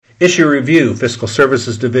Issue Review, Fiscal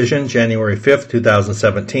Services Division, January 5,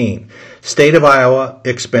 2017. State of Iowa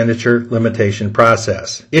Expenditure Limitation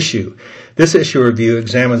Process. Issue. This issue review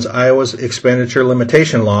examines Iowa's expenditure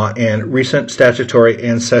limitation law and recent statutory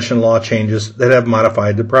and session law changes that have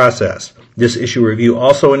modified the process. This issue review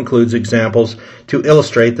also includes examples to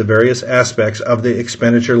illustrate the various aspects of the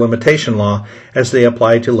expenditure limitation law as they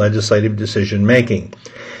apply to legislative decision making.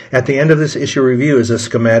 At the end of this issue review is a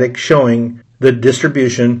schematic showing the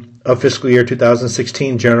distribution of fiscal year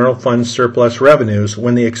 2016 general fund surplus revenues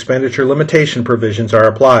when the expenditure limitation provisions are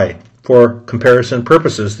applied. For comparison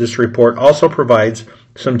purposes, this report also provides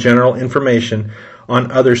some general information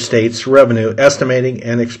on other states' revenue estimating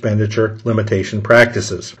and expenditure limitation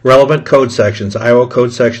practices. Relevant code sections: Iowa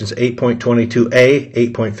Code Sections 8.22a,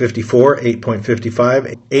 8.54,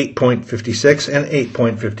 8.55, 8.56, and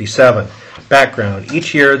 8.57. Background: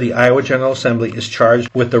 each year, the Iowa General Assembly is charged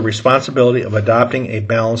with the responsibility of adopting a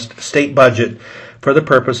balanced state budget for the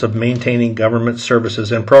purpose of maintaining government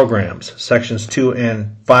services and programs. Sections 2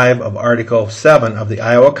 and 5 of Article 7 of the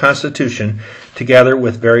Iowa Constitution, together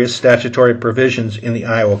with various statutory provisions in the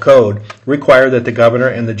Iowa Code, require that the Governor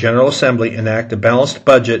and the General Assembly enact a balanced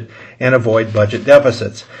budget and avoid budget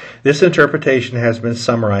deficits. This interpretation has been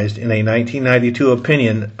summarized in a 1992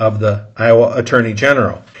 opinion of the Iowa Attorney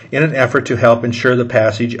General. In an effort to help ensure the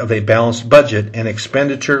passage of a balanced budget, an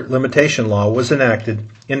expenditure limitation law was enacted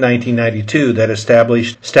in 1992 that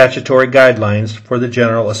established statutory guidelines for the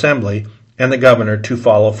General Assembly and the Governor to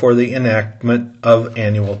follow for the enactment of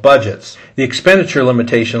annual budgets. The expenditure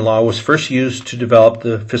limitation law was first used to develop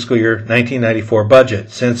the fiscal year 1994 budget.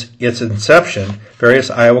 Since its inception, various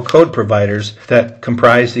Iowa code providers that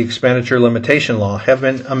comprise the expenditure limitation law have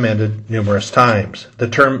been amended numerous times. The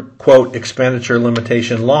term, quote, expenditure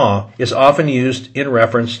limitation law is often used in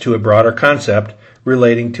reference to a broader concept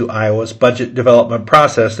relating to Iowa's budget development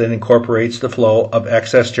process that incorporates the flow of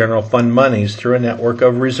excess general fund monies through a network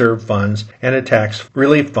of reserve funds and a tax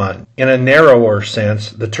relief fund. In a narrower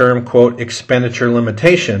sense, the term, quote, expenditure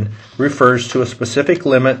limitation refers to a specific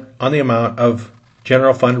limit on the amount of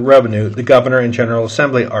general fund revenue the Governor and General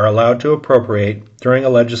Assembly are allowed to appropriate during a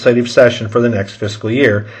legislative session for the next fiscal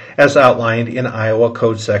year, as outlined in Iowa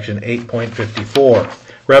Code Section 8.54.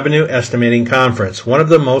 Revenue Estimating Conference. One of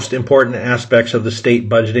the most important aspects of the state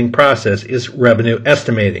budgeting process is revenue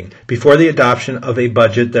estimating. Before the adoption of a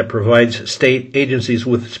budget that provides state agencies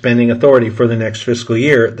with spending authority for the next fiscal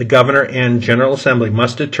year, the Governor and General Assembly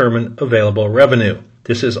must determine available revenue.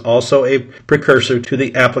 This is also a precursor to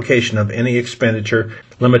the application of any expenditure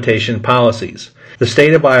limitation policies. The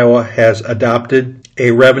state of Iowa has adopted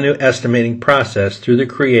a revenue estimating process through the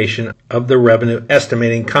creation of the Revenue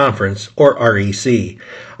Estimating Conference, or REC.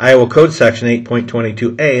 Iowa Code Section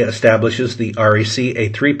 8.22a establishes the REC, a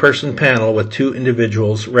three-person panel with two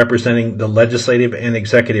individuals representing the legislative and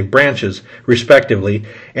executive branches, respectively,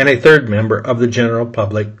 and a third member of the general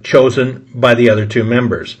public chosen by the other two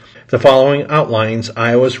members. The following outlines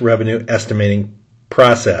Iowa's revenue estimating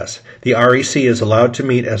process. The REC is allowed to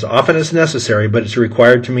meet as often as necessary, but is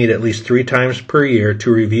required to meet at least 3 times per year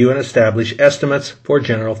to review and establish estimates for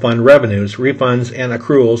general fund revenues, refunds, and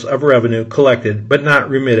accruals of revenue collected but not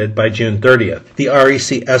remitted by June 30th. The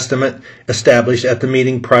REC estimate established at the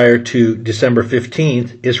meeting prior to December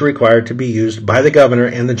 15th is required to be used by the Governor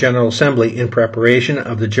and the General Assembly in preparation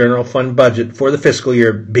of the general fund budget for the fiscal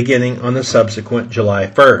year beginning on the subsequent July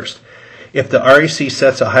 1st. If the REC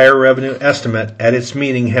sets a higher revenue estimate at its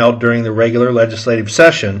meeting held during the regular legislative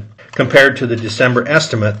session compared to the December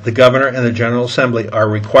estimate, the Governor and the General Assembly are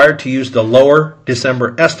required to use the lower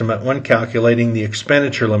December estimate when calculating the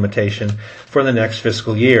expenditure limitation for the next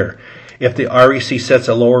fiscal year. If the REC sets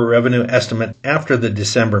a lower revenue estimate after the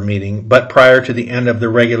December meeting, but prior to the end of the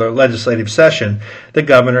regular legislative session, the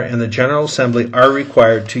Governor and the General Assembly are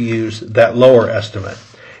required to use that lower estimate.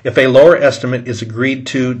 If a lower estimate is agreed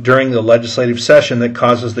to during the legislative session that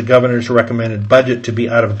causes the Governor's recommended budget to be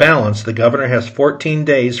out of balance, the Governor has 14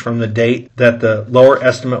 days from the date that the lower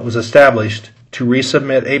estimate was established to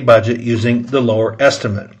resubmit a budget using the lower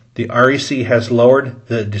estimate. The REC has lowered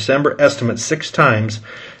the December estimate 6 times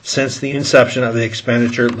since the inception of the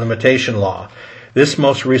expenditure limitation law. This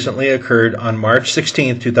most recently occurred on March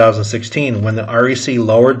 16, 2016, when the REC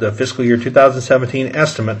lowered the fiscal year 2017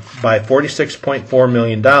 estimate by $46.4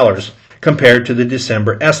 million compared to the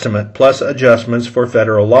December estimate, plus adjustments for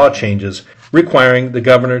federal law changes, requiring the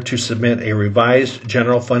Governor to submit a revised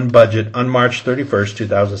general fund budget on March 31,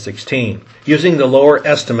 2016. Using the lower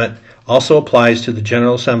estimate also applies to the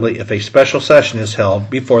General Assembly if a special session is held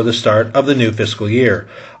before the start of the new fiscal year.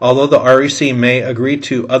 Although the REC may agree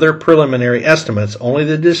to other preliminary estimates, only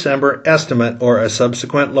the December estimate or a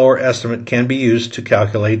subsequent lower estimate can be used to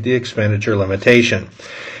calculate the expenditure limitation.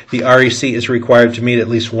 The REC is required to meet at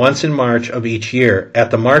least once in March of each year.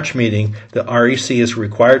 At the March meeting, the REC is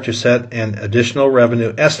required to set an additional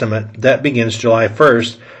revenue estimate that begins July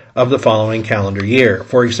 1st of the following calendar year.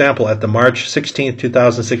 For example, at the March 16,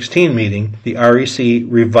 2016 meeting, the REC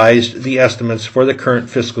revised the estimates for the current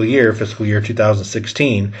fiscal year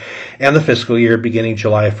 2016, and the fiscal year beginning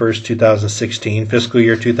July 1st, 2016, fiscal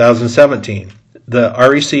year 2017. The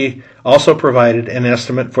REC also provided an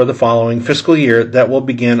estimate for the following fiscal year that will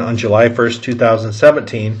begin on July 1st,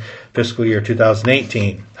 2017, fiscal year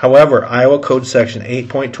 2018. However, Iowa Code Section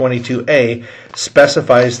 8.22a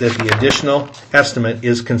specifies that the additional estimate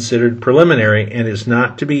is considered preliminary and is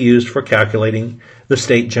not to be used for calculating the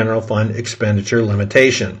state general fund expenditure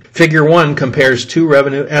limitation. Figure 1 compares two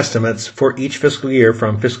revenue estimates for each fiscal year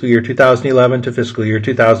from fiscal year 2011 to fiscal year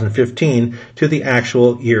 2015 to the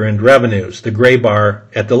actual year-end revenues. The gray bar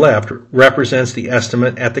at the left represents the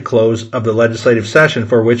estimate at the close of the legislative session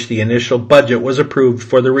for which the initial budget was approved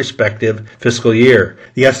for the respective fiscal year.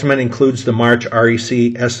 The estimate includes the March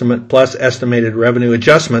REC estimate plus estimated revenue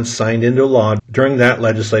adjustments signed into law during that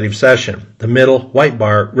legislative session. The middle white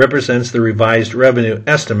bar represents the revised revenue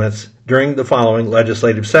estimates during the following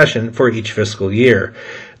legislative session for each fiscal year.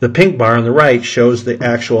 The pink bar on the right shows the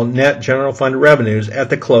actual net general fund revenues at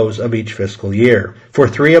the close of each fiscal year. For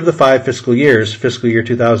 3 of the 5 fiscal years, fiscal year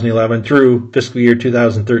 2011 through fiscal year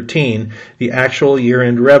 2013, the actual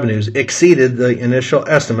year-end revenues exceeded the initial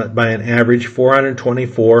estimate by an average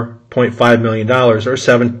 $424.5 million, or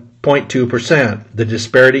 7.2%. The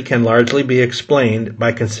disparity can largely be explained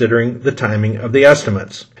by considering the timing of the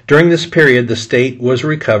estimates. During this period, the state was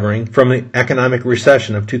recovering from the economic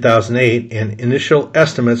recession of 2008, and initial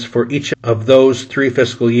estimates for each of those 3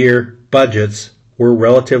 fiscal year budgets were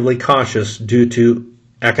relatively cautious due to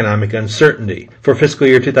economic uncertainty. For fiscal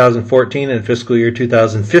year 2014 and fiscal year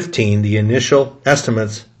 2015, the initial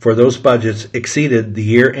estimates for those budgets exceeded the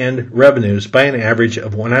year-end revenues by an average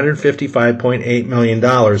of $155.8 million,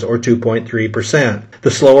 or 2.3%.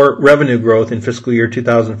 The slower revenue growth in fiscal year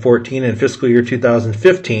 2014 and fiscal year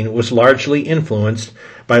 2015 was largely influenced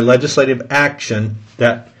by legislative action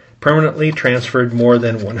that permanently transferred more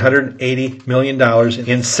than $180 million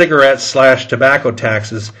in cigarette/tobacco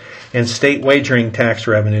taxes and state wagering tax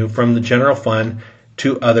revenue from the general fund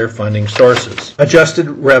to other funding sources. Adjusted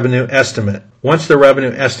revenue estimate. Once the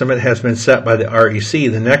revenue estimate has been set by the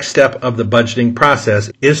REC, the next step of the budgeting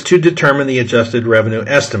process is to determine the adjusted revenue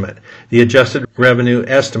estimate. The adjusted revenue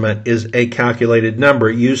estimate is a calculated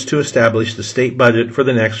number used to establish the state budget for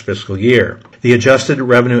the next fiscal year. The adjusted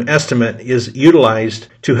revenue estimate is utilized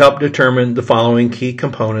to help determine the following key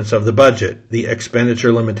components of the budget: the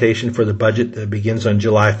expenditure limitation for the budget that begins on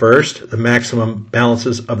July 1st, the maximum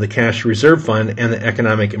balances of the cash reserve fund and the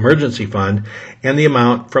economic emergency fund, and the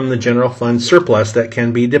amount from the general fund surplus that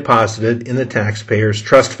can be deposited in the taxpayer's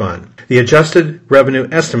trust fund. The adjusted revenue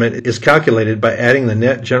estimate is calculated by adding the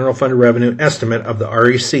net general fund revenue estimate of the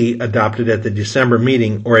REC adopted at the December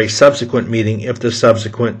meeting or a subsequent meeting if the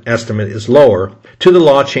subsequent estimate is lower, to the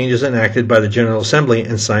law changes enacted by the General Assembly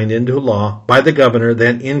and signed into law by the governor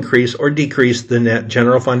that increase or decrease the net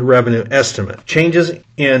general fund revenue estimate. Changes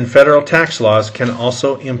in federal tax laws can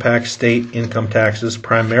also impact state income taxes,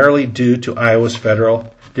 primarily due to Iowa's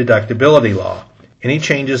federal deductibility law. Any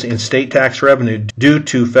changes in state tax revenue due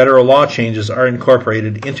to federal law changes are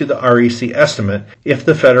incorporated into the REC estimate if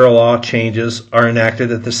the federal law changes are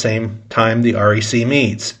enacted at the same time the REC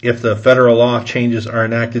meets. If the federal law changes are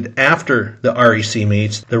enacted after the REC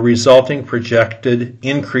meets, the resulting projected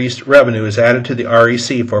increased revenue is added to the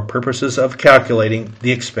REC for purposes of calculating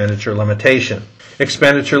the expenditure limitation.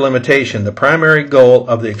 Expenditure limitation. The primary goal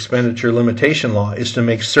of the expenditure limitation law is to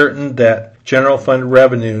make certain that general fund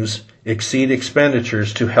revenues exceed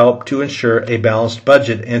expenditures to help to ensure a balanced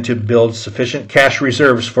budget and to build sufficient cash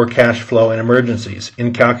reserves for cash flow and emergencies.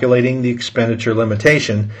 In calculating the expenditure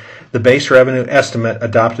limitation, the base revenue estimate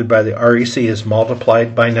adopted by the REC is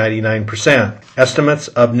multiplied by 99%. Estimates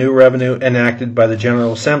of new revenue enacted by the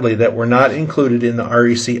General Assembly that were not included in the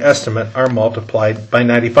REC estimate are multiplied by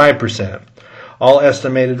 95%. All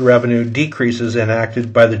estimated revenue decreases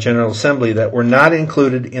enacted by the General Assembly that were not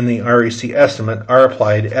included in the REC estimate are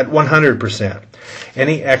applied at 100%.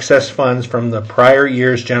 Any excess funds from the prior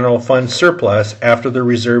year's general fund surplus after the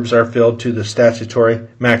reserves are filled to the statutory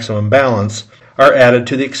maximum balance are added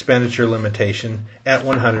to the expenditure limitation at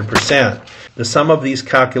 100%. The sum of these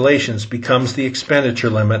calculations becomes the expenditure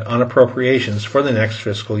limit on appropriations for the next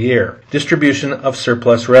fiscal year. Distribution of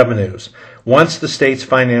surplus revenues. Once the state's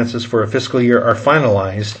finances for a fiscal year are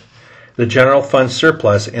finalized, the general fund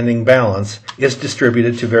surplus ending balance is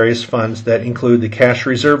distributed to various funds that include the Cash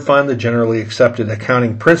Reserve Fund, the Generally Accepted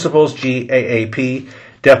Accounting Principles, GAAP,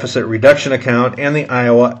 Deficit Reduction Account, and the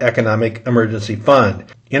Iowa Economic Emergency Fund.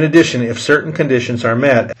 In addition, if certain conditions are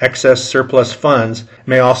met, excess surplus funds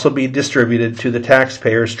may also be distributed to the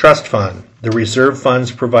Taxpayers Trust Fund. The reserve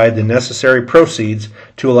funds provide the necessary proceeds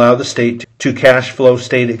to allow the state to cash flow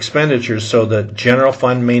state expenditures so the general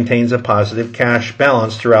fund maintains a positive cash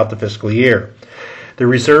balance throughout the fiscal year. The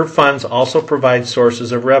reserve funds also provide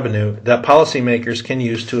sources of revenue that policymakers can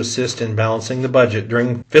use to assist in balancing the budget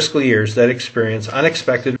during fiscal years that experience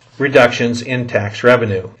unexpected reductions in tax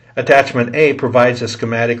revenue. Attachment A provides a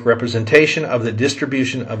schematic representation of the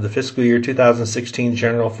distribution of the fiscal year 2016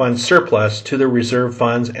 general fund surplus to the reserve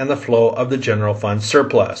funds and the flow of the general fund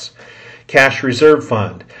surplus. Cash Reserve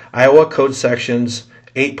Fund. Iowa Code Sections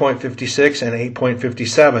 8.56 and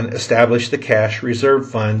 8.57 establish the Cash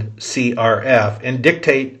Reserve Fund, CRF, and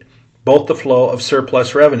dictate both the flow of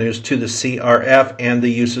surplus revenues to the CRF and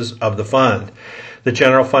the uses of the fund. The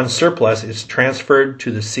general fund surplus is transferred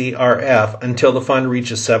to the CRF until the fund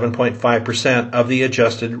reaches 7.5% of the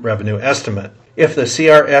adjusted revenue estimate. If the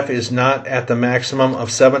CRF is not at the maximum of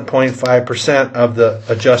 7.5% of the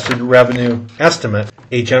adjusted revenue estimate,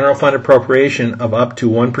 a general fund appropriation of up to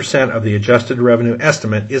 1% of the adjusted revenue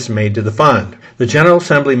estimate is made to the fund. The General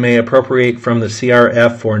Assembly may appropriate from the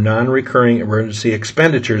CRF for non-recurring emergency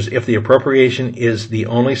expenditures if the appropriation is the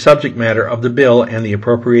only subject matter of the bill and the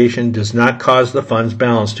appropriation does not cause the fund's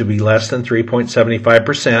balance to be less than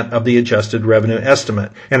 3.75% of the adjusted revenue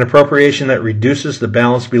estimate. An appropriation that reduces the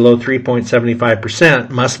balance below 3.75%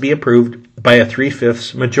 must be approved by a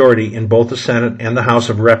 3/5 majority in both the Senate and the House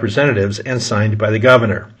of Representatives and signed by the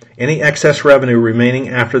governor. Any excess revenue remaining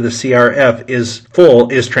after the CRF is full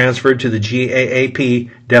is transferred to the GAAP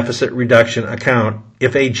Deficit Reduction Account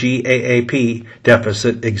if a GAAP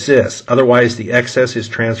deficit exists. Otherwise, the excess is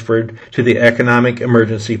transferred to the Economic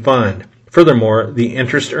Emergency Fund. Furthermore, the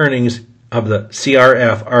interest earnings of the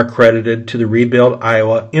CRF are credited to the Rebuild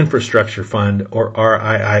Iowa Infrastructure Fund, or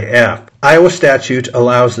RIIF. Iowa statute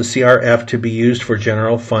allows the CRF to be used for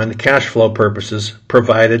general fund cash flow purposes,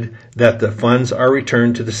 provided that the funds are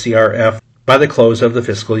returned to the CRF by the close of the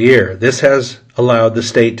fiscal year. This has allowed the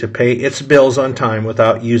state to pay its bills on time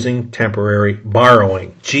without using temporary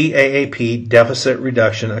borrowing. GAAP Deficit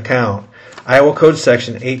Reduction Account. Iowa Code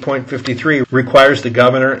Section 8.53 requires the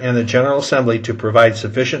governor and the General Assembly to provide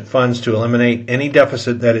sufficient funds to eliminate any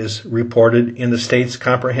deficit that is reported in the state's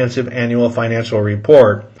Comprehensive Annual Financial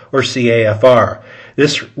Report, or CAFR.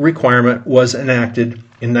 This requirement was enacted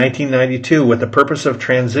in 1992 with the purpose of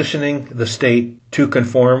transitioning the state to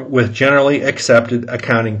conform with Generally Accepted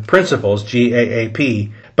Accounting Principles, GAAP,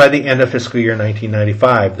 by the end of fiscal year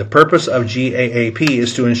 1995. The purpose of GAAP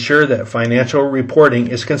is to ensure that financial reporting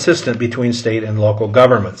is consistent between state and local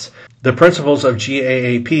governments. The principles of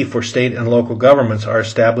GAAP for state and local governments are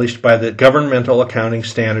established by the Governmental Accounting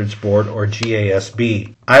Standards Board, or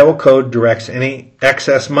GASB. Iowa Code directs any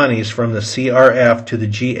excess monies from the CRF to the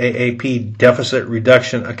GAAP Deficit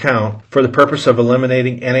Reduction Account for the purpose of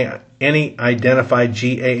eliminating any identified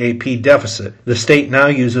GAAP deficit. The state now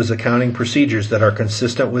uses accounting procedures that are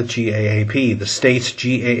consistent with GAAP. The state's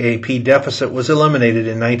GAAP deficit was eliminated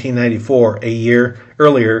in 1994, a year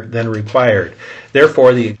earlier than required.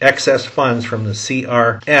 Therefore, the excess funds from the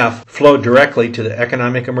CRF flow directly to the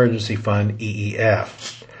Economic Emergency Fund,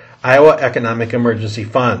 EEF. Iowa Economic Emergency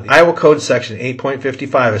Fund. Iowa Code Section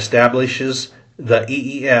 8.55 establishes the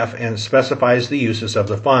EEF and specifies the uses of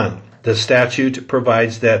the fund. The statute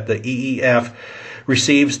provides that the EEF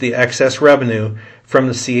receives the excess revenue from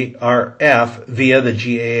the CRF via the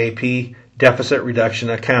GAAP Deficit Reduction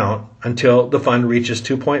Account until the fund reaches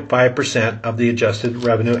 2.5% of the adjusted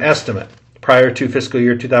revenue estimate. Prior to fiscal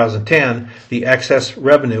year 2010, the excess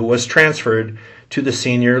revenue was transferred to the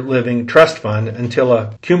Senior Living Trust Fund until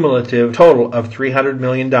a cumulative total of $300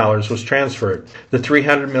 million was transferred. The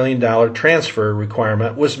 $300 million transfer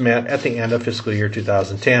requirement was met at the end of fiscal year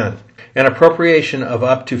 2010. An appropriation of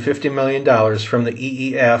up to $50 million from the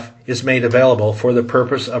EEF is made available for the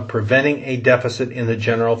purpose of preventing a deficit in the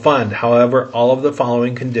general fund. However, all of the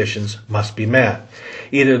following conditions must be met.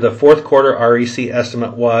 Either the fourth quarter REC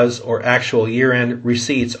estimate was, or actual year-end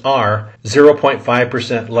receipts are,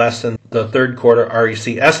 0.5% less than the third quarter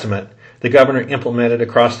REC estimate. the governor implemented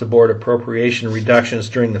across-the-board appropriation reductions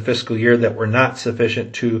during the fiscal year that were not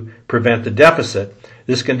sufficient to prevent the deficit,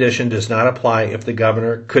 this condition does not apply if the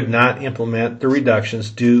governor could not implement the reductions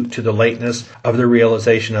due to the lateness of the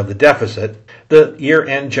realization of the deficit. The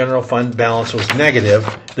year-end general fund balance was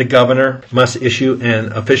negative. The governor must issue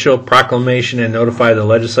an official proclamation and notify the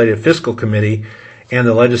Legislative Fiscal Committee and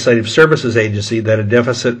the Legislative Services Agency that a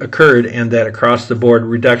deficit occurred and that across-the-board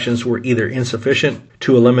reductions were either insufficient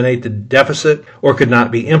to eliminate the deficit or could not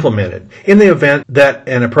be implemented. In the event that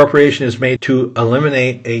an appropriation is made to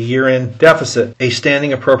eliminate a year-end deficit, a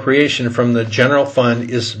standing appropriation from the general fund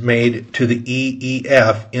is made to the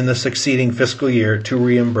EEF in the succeeding fiscal year to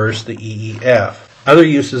reimburse the EEF. Other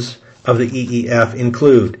uses of the EEF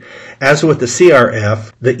include, as with the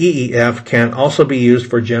CRF, the EEF can also be used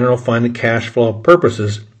for general fund cash flow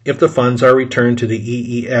purposes if the funds are returned to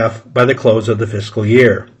the EEF by the close of the fiscal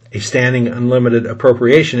year. A standing unlimited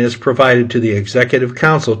appropriation is provided to the Executive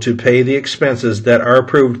Council to pay the expenses that are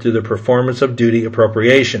approved through the performance of duty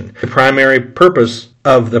appropriation. The primary purpose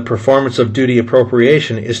of the performance of duty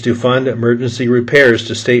appropriation is to fund emergency repairs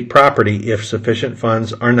to state property if sufficient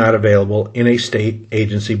funds are not available in a state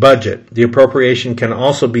agency budget. The appropriation can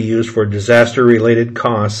also be used for disaster-related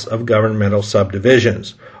costs of governmental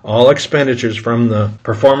subdivisions. All expenditures from the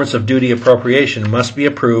performance of duty appropriation must be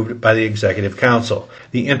approved by the Executive Council.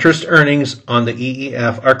 The interest earnings on the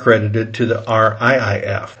EEF are credited to the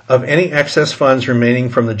RIIF. Of any excess funds remaining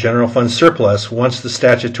from the general fund surplus, once the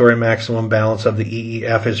statutory maximum balance of the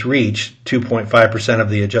EEF is reached, 2.5% of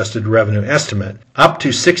the adjusted revenue estimate, up to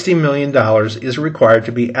 $60 million is required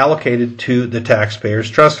to be allocated to the Taxpayers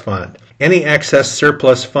Trust Fund. Any excess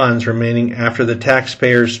surplus funds remaining after the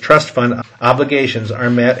Taxpayers Trust Fund obligations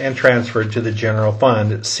are met and transferred to the general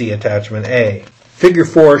fund. See Attachment A. Figure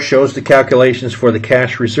 4 shows the calculations for the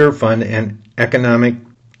Cash Reserve Fund and Economic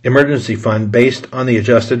Emergency Fund based on the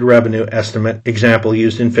adjusted revenue estimate example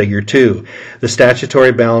used in Figure 2. The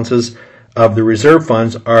statutory balances of the reserve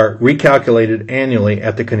funds are recalculated annually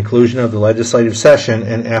at the conclusion of the legislative session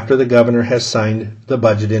and after the governor has signed the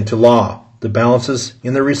budget into law. The balances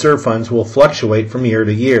in the reserve funds will fluctuate from year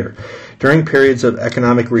to year. During periods of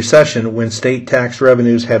economic recession, when state tax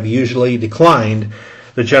revenues have usually declined,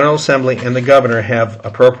 the General Assembly and the governor have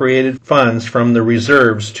appropriated funds from the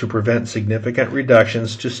reserves to prevent significant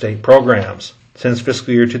reductions to state programs. Since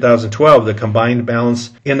fiscal year 2012, the combined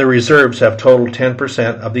balance in the reserves have totaled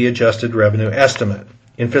 10% of the adjusted revenue estimate.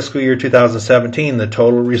 In fiscal year 2017, the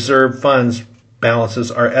total reserve funds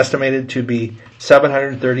balances are estimated to be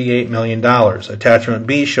 $738 million. Attachment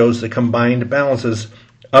B shows the combined balances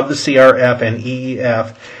of the CRF and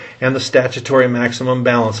EEF and the statutory maximum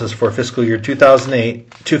balances for fiscal year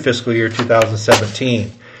 2008 to fiscal year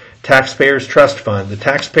 2017. Taxpayers Trust Fund. The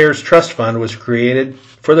Taxpayers Trust Fund was created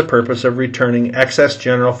for the purpose of returning excess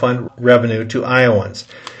general fund revenue to Iowans.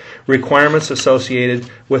 Requirements associated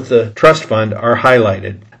with the trust fund are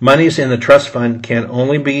highlighted. Monies in the trust fund can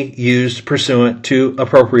only be used pursuant to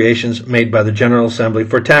appropriations made by the General Assembly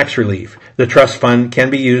for tax relief. The trust fund can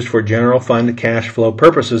be used for general fund cash flow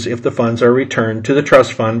purposes if the funds are returned to the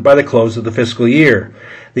trust fund by the close of the fiscal year.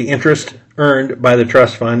 The interest earned by the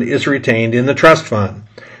trust fund is retained in the trust fund.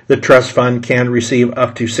 The trust fund can receive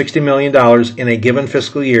up to $60 million in a given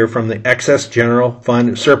fiscal year from the excess general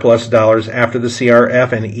fund surplus dollars after the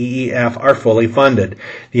CRF and EEF are fully funded.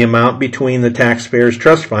 The amount between the Taxpayers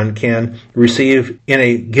Trust Fund can receive in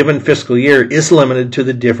a given fiscal year is limited to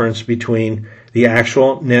the difference between the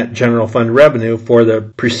actual net general fund revenue for the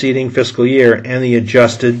preceding fiscal year and the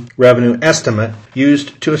adjusted revenue estimate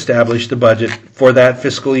used to establish the budget for that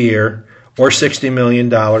fiscal year, or $60 million,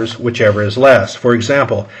 whichever is less. For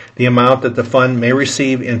example, the amount that the fund may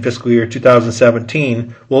receive in fiscal year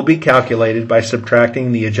 2017 will be calculated by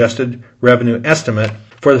subtracting the adjusted revenue estimate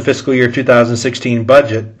for the fiscal year 2016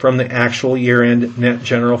 budget from the actual year-end net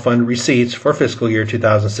general fund receipts for fiscal year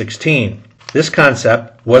 2016. This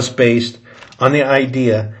concept was based on the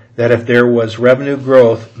idea that if there was revenue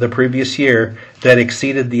growth the previous year that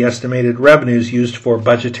exceeded the estimated revenues used for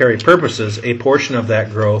budgetary purposes, a portion of that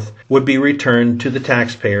growth would be returned to the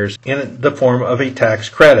taxpayers in the form of a tax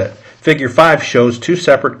credit. Figure 5 shows two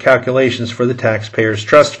separate calculations for the Taxpayers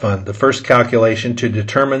Trust Fund. The first calculation to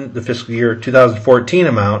determine the fiscal year 2014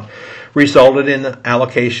 amount resulted in the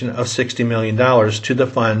allocation of $60 million to the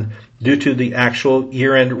fund due to the actual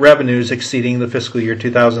year-end revenues exceeding the fiscal year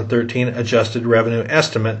 2013 adjusted revenue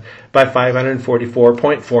estimate by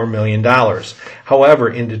 $544.4 million. However,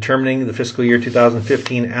 in determining the fiscal year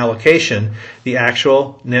 2015 allocation, the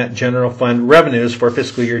actual net general fund revenues for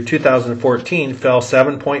fiscal year 2014 fell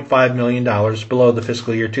 $7.5 million below the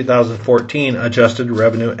fiscal year 2014 adjusted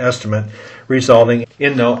revenue estimate, resulting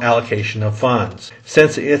in no allocation of funds.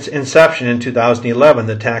 Since its inception in 2011,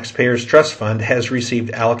 the Taxpayers Trust Fund has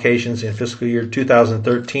received allocations in fiscal year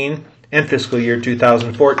 2013 and fiscal year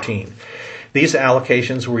 2014. These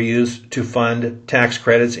allocations were used to fund tax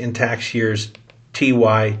credits in tax years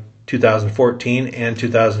TY 2014 and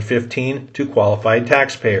 2015 to qualified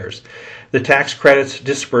taxpayers. The tax credits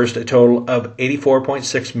disbursed a total of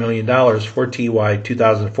 $84.6 million for TY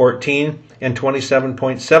 2014 and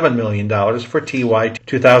 $27.7 million for TY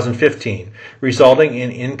 2015, resulting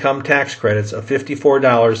in income tax credits of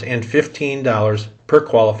 $54 and $15 per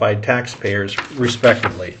qualified taxpayers,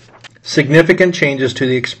 respectively. Significant changes to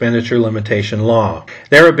the expenditure limitation law.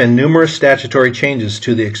 There have been numerous statutory changes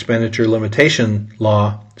to the expenditure limitation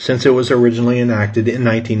law since it was originally enacted in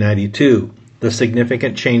 1992. The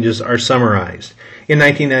significant changes are summarized. In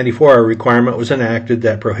 1994, a requirement was enacted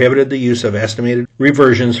that prohibited the use of estimated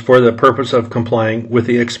reversions for the purpose of complying with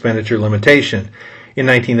the expenditure limitation. In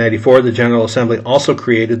 1994, the General Assembly also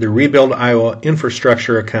created the Rebuild Iowa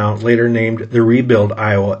Infrastructure Account, later named the Rebuild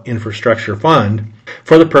Iowa Infrastructure Fund,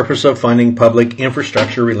 for the purpose of funding public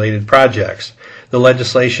infrastructure-related projects. The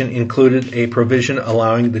legislation included a provision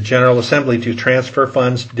allowing the General Assembly to transfer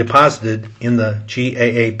funds deposited in the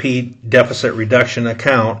GAAP Deficit Reduction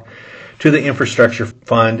Account to the Infrastructure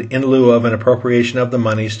Fund in lieu of an appropriation of the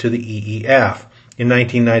monies to the EEF. In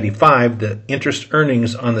 1995, the interest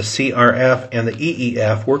earnings on the CRF and the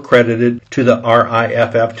EEF were credited to the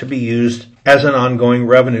RIFF to be used as an ongoing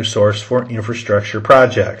revenue source for infrastructure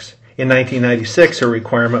projects. In 1996, a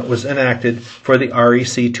requirement was enacted for the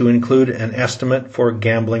REC to include an estimate for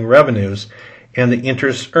gambling revenues and the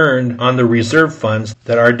interest earned on the reserve funds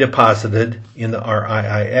that are deposited in the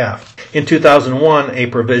RIIF. In 2001, a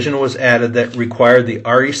provision was added that required the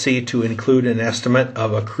REC to include an estimate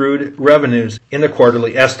of accrued revenues in the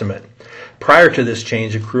quarterly estimate. Prior to this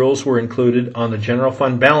change, accruals were included on the general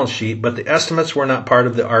fund balance sheet, but the estimates were not part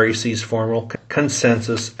of the REC's formal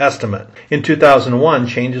consensus estimate. In 2001,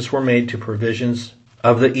 changes were made to provisions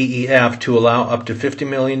of the EEF to allow up to $50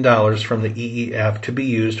 million from the EEF to be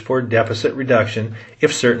used for deficit reduction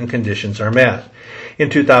if certain conditions are met. In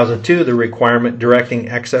 2002, the requirement directing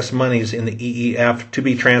excess monies in the EEF to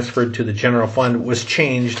be transferred to the general fund was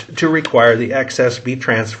changed to require the excess be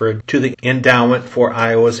transferred to the Endowment for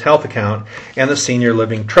Iowa's Health Account and the Senior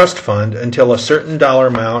Living Trust Fund until a certain dollar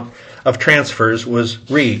amount of transfers was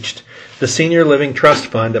reached. The Senior Living Trust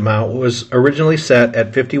Fund amount was originally set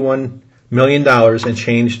at $51 million and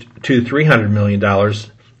changed to $300 million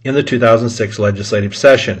in the 2006 legislative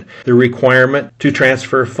session. The requirement to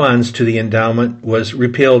transfer funds to the endowment was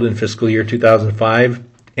repealed in fiscal year 2005,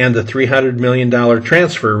 and the $300 million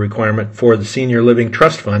transfer requirement for the Senior Living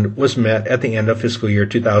Trust Fund was met at the end of fiscal year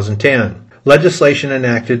 2010. Legislation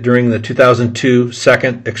enacted during the 2002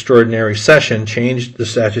 second extraordinary session changed the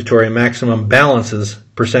statutory maximum balances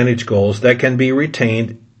percentage goals that can be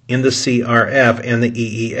retained in the CRF and the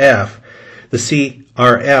EEF. The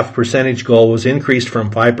CRF percentage goal was increased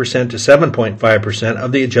from 5% to 7.5%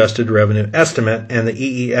 of the adjusted revenue estimate, and the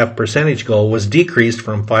EEF percentage goal was decreased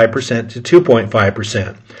from 5% to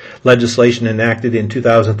 2.5%. Legislation enacted in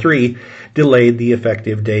 2003 delayed the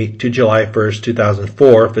effective date to July 1,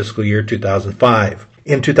 2004, fiscal year 2005.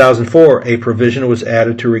 In 2004, a provision was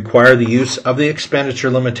added to require the use of the expenditure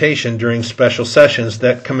limitation during special sessions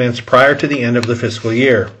that commenced prior to the end of the fiscal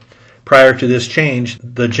year. Prior to this change,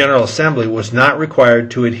 the General Assembly was not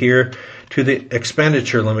required to adhere to the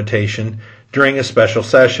expenditure limitation during a special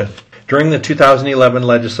session. During the 2011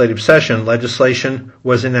 legislative session, legislation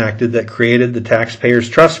was enacted that created the Taxpayers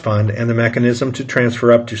Trust Fund and the mechanism to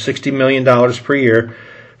transfer up to $60 million per year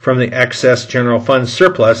from the excess general fund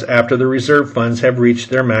surplus after the reserve funds have reached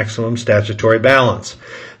their maximum statutory balance.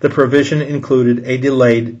 The provision included a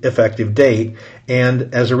delayed effective date,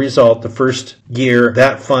 and as a result, the first year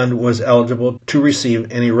that fund was eligible to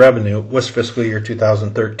receive any revenue was fiscal year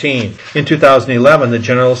 2013. In 2011, the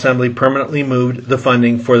General Assembly permanently moved the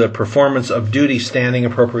funding for the performance of duty standing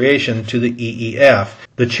appropriation to the EEF.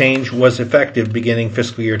 The change was effective beginning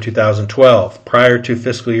fiscal year 2012. Prior to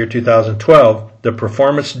fiscal year 2012, the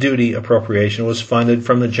performance duty appropriation was funded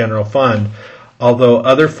from the general fund, although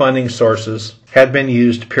other funding sources had been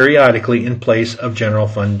used periodically in place of general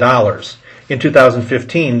fund dollars. In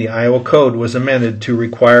 2015, the Iowa Code was amended to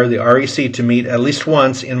require the REC to meet at least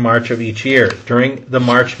once in March of each year. During the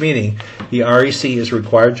March meeting, the REC is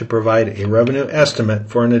required to provide a revenue estimate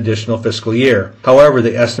for an additional fiscal year. However,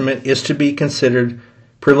 the estimate is to be considered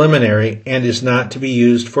preliminary and is not to be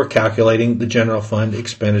used for calculating the general fund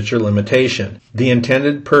expenditure limitation. The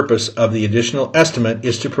intended purpose of the additional estimate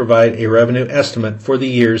is to provide a revenue estimate for the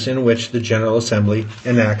years in which the General Assembly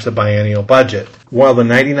enacts a biennial budget. While the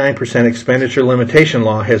 99% expenditure limitation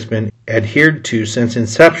law has been adhered to since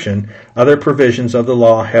inception, other provisions of the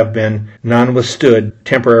law have been non-withstood,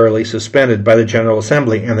 temporarily suspended by the General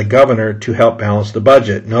Assembly and the governor to help balance the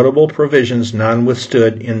budget. Notable provisions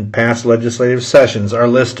non-withstood in past legislative sessions are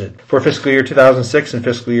listed. For fiscal year 2006 and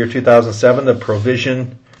fiscal year 2007, the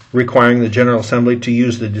provision requiring the General Assembly to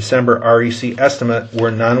use the December REC estimate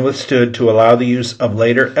were non-withstood to allow the use of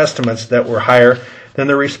later estimates that were higher than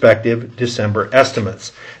the respective December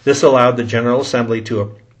estimates. This allowed the General Assembly to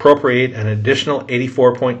appropriate an additional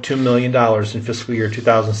 $84.2 million in fiscal year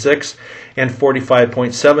 2006 and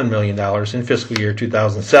 $45.7 million in fiscal year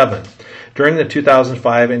 2007. During the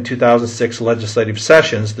 2005 and 2006 legislative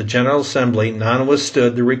sessions, the General Assembly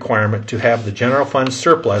non-withstood the requirement to have the general fund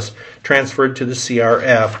surplus transferred to the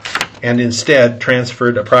CRF and instead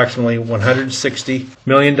transferred approximately $160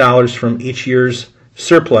 million from each year's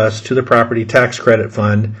surplus to the Property Tax Credit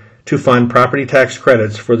Fund to fund property tax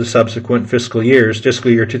credits for the subsequent fiscal years,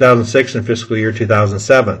 fiscal year 2006 and fiscal year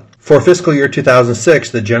 2007. For fiscal year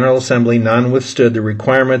 2006, the General Assembly non-withstood the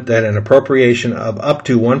requirement that an appropriation of up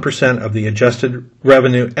to 1% of the adjusted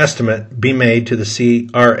revenue estimate be made to the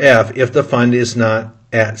CRF if the fund is not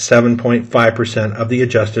at 7.5% of the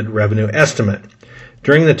adjusted revenue estimate.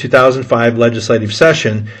 During the 2005 legislative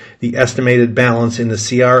session, the estimated balance in the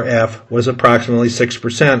CRF was approximately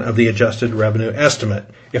 6% of the adjusted revenue estimate.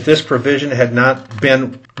 If this provision had not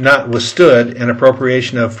been withstood, an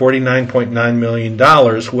appropriation of $49.9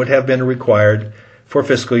 million would have been required for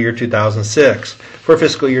fiscal year 2006. For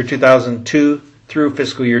fiscal year 2002 through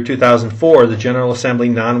fiscal year 2004, the General Assembly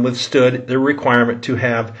non-withstood the requirement to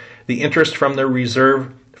have the interest from the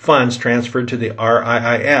reserve funds transferred to the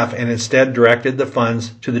RIIF and instead directed the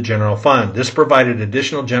funds to the general fund. This provided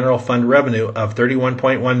additional general fund revenue of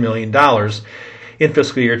 $31.1 million in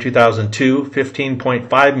fiscal year 2002,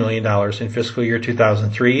 $15.5 million in fiscal year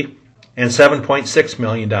 2003, and $7.6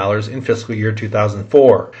 million in fiscal year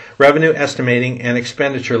 2004. Revenue estimating and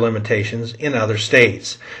expenditure limitations in other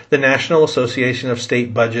states. The National Association of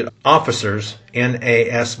State Budget Officers,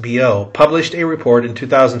 NASBO, published a report in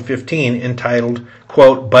 2015 entitled,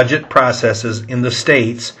 quote, Budget Processes in the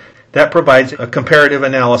States, that provides a comparative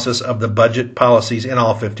analysis of the budget policies in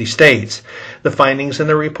all 50 states. The findings in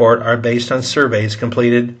the report are based on surveys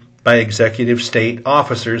completed by executive state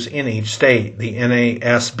officers in each state. The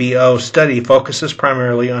NASBO study focuses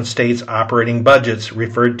primarily on states' operating budgets,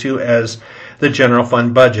 referred to as the general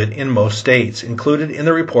fund budget in most states. Included in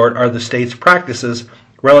the report are the state's practices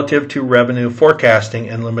relative to revenue forecasting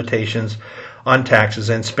and limitations on taxes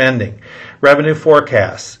and spending. Revenue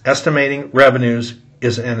forecasts. Estimating revenues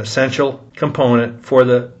is an essential component for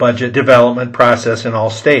the budget development process in all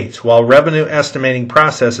states. While revenue estimating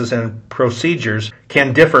processes and procedures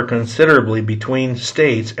can differ considerably between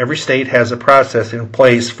states, every state has a process in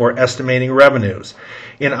place for estimating revenues.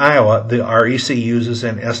 In Iowa, the REC uses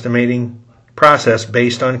an estimating process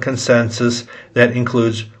based on consensus that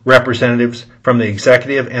includes representatives from the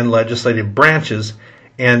executive and legislative branches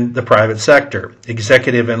and the private sector.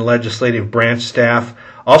 Executive and legislative branch staff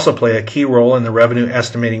also play a key role in the revenue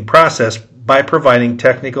estimating process by providing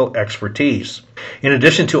technical expertise. In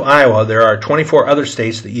addition to Iowa, there are 24 other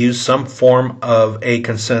states that use some form of a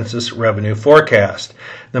consensus revenue forecast.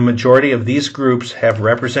 The majority of these groups have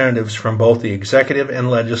representatives from both the executive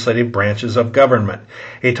and legislative branches of government.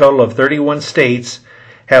 A total of 31 states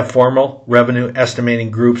have formal revenue estimating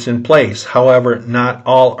groups in place. However, not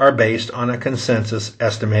all are based on a consensus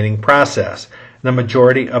estimating process. The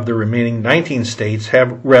majority of the remaining 19 states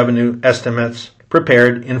have revenue estimates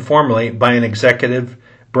prepared informally by an executive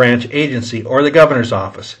branch agency or the governor's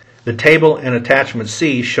office. The table in attachment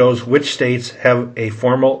C shows which states have a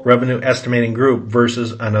formal revenue estimating group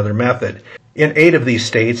versus another method. In 8 of these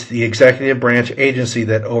states, the executive branch agency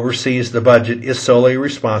that oversees the budget is solely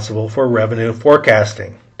responsible for revenue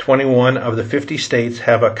forecasting. 21 of the 50 states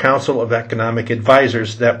have a council of economic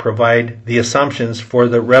advisors that provide the assumptions for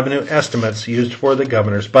the revenue estimates used for the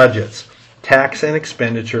governor's budgets. Tax and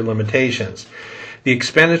expenditure limitations. The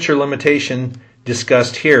expenditure limitation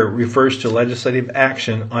discussed here refers to legislative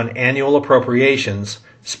action on annual appropriations,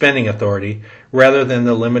 spending authority, rather than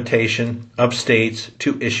the limitation of states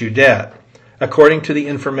to issue debt. According to the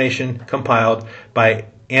information compiled by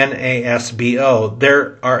NASBO,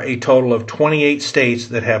 there are a total of 28 states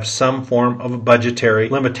that have some form of a budgetary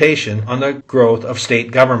limitation on the growth of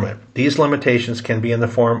state government. These limitations can be in the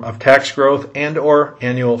form of tax growth and/or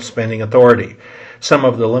annual spending authority. Some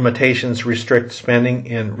of the limitations restrict spending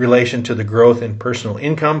in relation to the growth in personal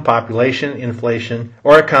income, population, inflation,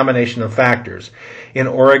 or a combination of factors. In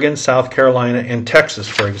Oregon, South Carolina, and Texas,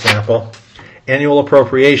 for example, annual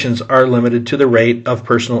appropriations are limited to the rate of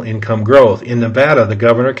personal income growth. In Nevada, the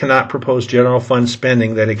governor cannot propose general fund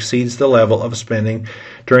spending that exceeds the level of spending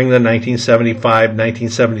during the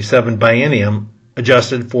 1975-1977 biennium,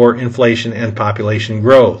 adjusted for inflation and population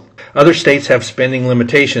growth. Other states have spending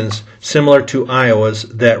limitations similar to Iowa's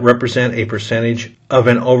that represent a percentage of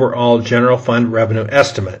an overall general fund revenue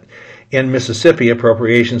estimate. In Mississippi,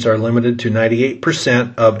 appropriations are limited to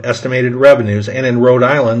 98% of estimated revenues, and in Rhode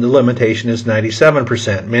Island, the limitation is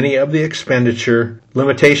 97%. Many of the expenditure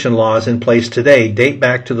limitation laws in place today date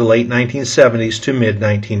back to the late 1970s to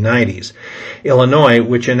mid-1990s. Illinois,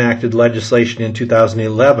 which enacted legislation in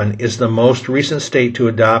 2011, is the most recent state to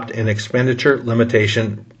adopt an expenditure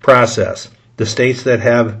limitation process. The states that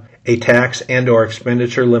have a tax and/or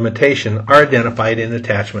expenditure limitation are identified in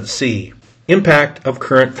Attachment C. Impact of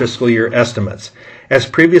current fiscal year estimates. As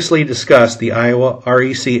previously discussed, the Iowa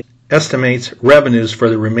REC estimates revenues for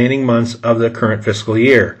the remaining months of the current fiscal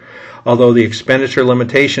year, although the expenditure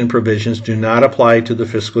limitation provisions do not apply to the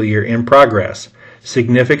fiscal year in progress.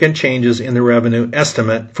 Significant changes in the revenue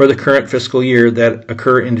estimate for the current fiscal year that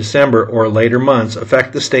occur in December or later months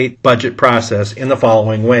affect the state budget process in the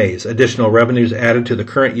following ways. Additional revenues added to the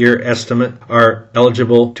current year estimate are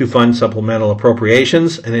eligible to fund supplemental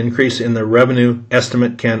appropriations. An increase in the revenue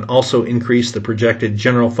estimate can also increase the projected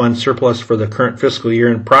general fund surplus for the current fiscal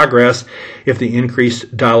year in progress if the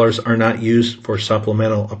increased dollars are not used for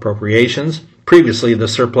supplemental appropriations. Previously, the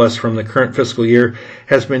surplus from the current fiscal year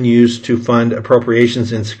has been used to fund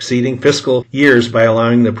appropriations in succeeding fiscal years by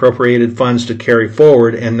allowing the appropriated funds to carry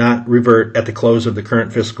forward and not revert at the close of the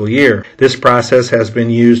current fiscal year. This process has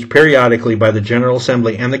been used periodically by the General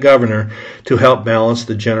Assembly and the Governor to help balance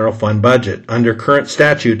the general fund budget. Under current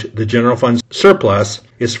statute, the general fund surplus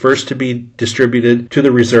is first to be distributed to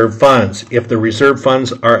the reserve funds. If the reserve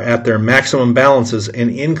funds are at their maximum balances,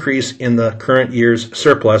 an increase in the current year's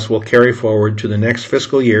surplus will carry forward to the next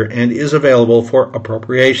fiscal year and is available for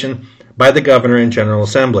appropriation by the Governor and General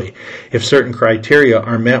Assembly. If certain criteria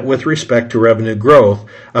are met with respect to revenue growth,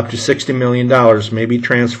 up to $60 million may be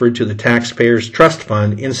transferred to the taxpayers' trust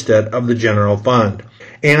fund instead of the general fund.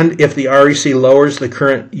 And if the REC lowers the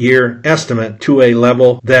current year estimate to a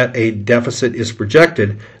level that a deficit is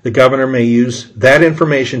projected, the governor may use that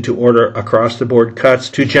information to order across-the-board cuts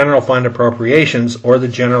to general fund appropriations, or the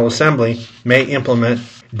General Assembly may implement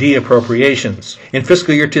de-appropriations. In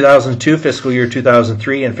fiscal year 2002, fiscal year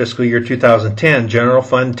 2003, and fiscal year 2010, general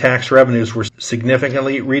fund tax revenues were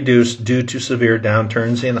significantly reduced due to severe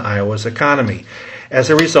downturns in Iowa's economy. As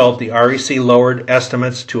a result, the REC lowered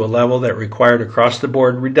estimates to a level that required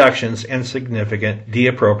across-the-board reductions and significant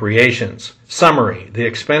de-appropriations. Summary: the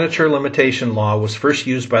expenditure limitation law was first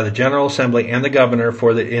used by the General Assembly and the Governor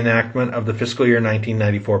for the enactment of the fiscal year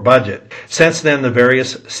 1994 budget. Since then, the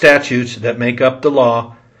various statutes that make up the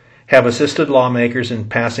law have assisted lawmakers in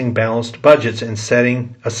passing balanced budgets and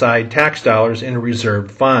setting aside tax dollars in reserved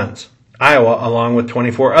funds. Iowa, along with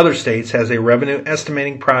 24 other states, has a revenue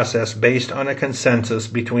estimating process based on a consensus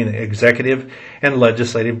between the executive and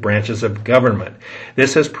legislative branches of government.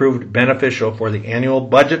 This has proved beneficial for the annual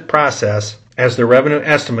budget process, as the revenue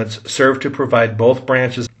estimates serve to provide both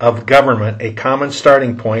branches of government a common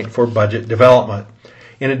starting point for budget development.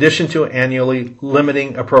 In addition to annually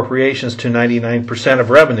limiting appropriations to 99%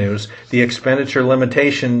 of revenues, the expenditure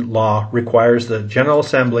limitation law requires the General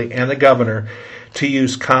Assembly and the Governor to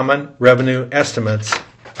use common revenue estimates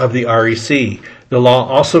of the REC. The law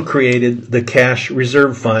also created the Cash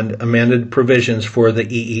Reserve Fund, amended provisions for the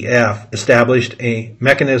EEF, established a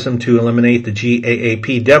mechanism to eliminate the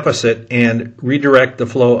GAAP deficit, and redirect the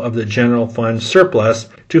flow of the general fund surplus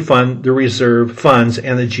to fund the reserve funds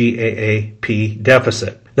and the GAAP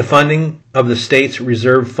deficit. The funding of the state's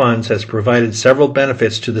reserve funds has provided several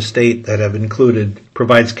benefits to the state that have included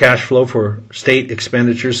provides cash flow for state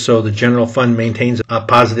expenditures so the general fund maintains a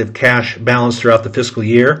positive cash balance throughout the fiscal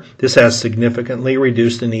year. This has significantly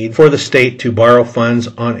reduced the need for the state to borrow funds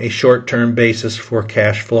on a short-term basis for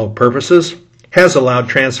cash flow purposes. Has allowed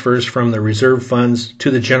transfers from the reserve funds to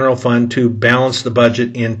the general fund to balance the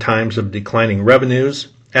budget in times of declining revenues.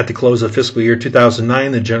 At the close of fiscal year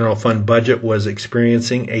 2009, the general fund budget was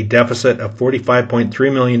experiencing a deficit of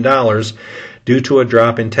 $45.3 million due to a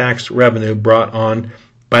drop in tax revenue brought on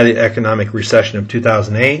by the economic recession of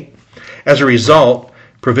 2008. As a result,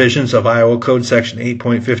 provisions of Iowa Code Section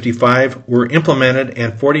 8.55 were implemented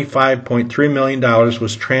and $45.3 million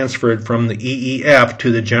was transferred from the EEF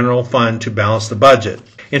to the general fund to balance the budget.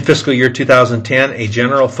 In fiscal year 2010, a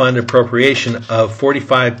general fund appropriation of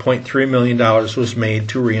 $45.3 million was made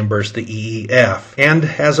to reimburse the EEF and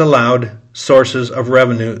has allowed sources of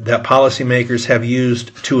revenue that policymakers have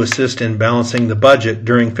used to assist in balancing the budget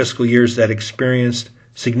during fiscal years that experienced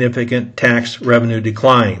significant tax revenue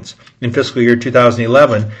declines. In fiscal year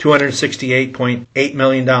 2011, $268.8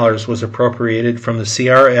 million was appropriated from the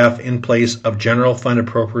CRF in place of general fund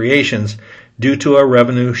appropriations due to a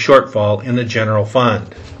revenue shortfall in the general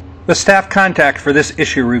fund. The staff contact for this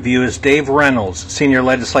issue review is Dave Reynolds, Senior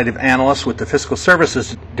Legislative Analyst with the Fiscal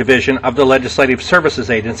Services Division of the Legislative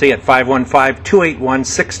Services Agency at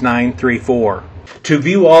 515-281-6934. To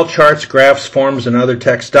view all charts, graphs, forms, and other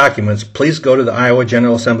text documents, please go to the Iowa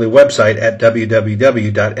General Assembly website at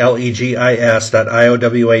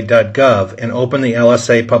www.legis.iowa.gov and open the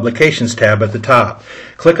LSA Publications tab at the top.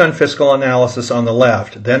 Click on Fiscal Analysis on the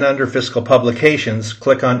left. Then under Fiscal Publications,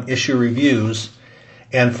 click on Issue Reviews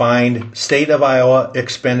and find State of Iowa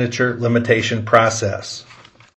Expenditure Limitation Process.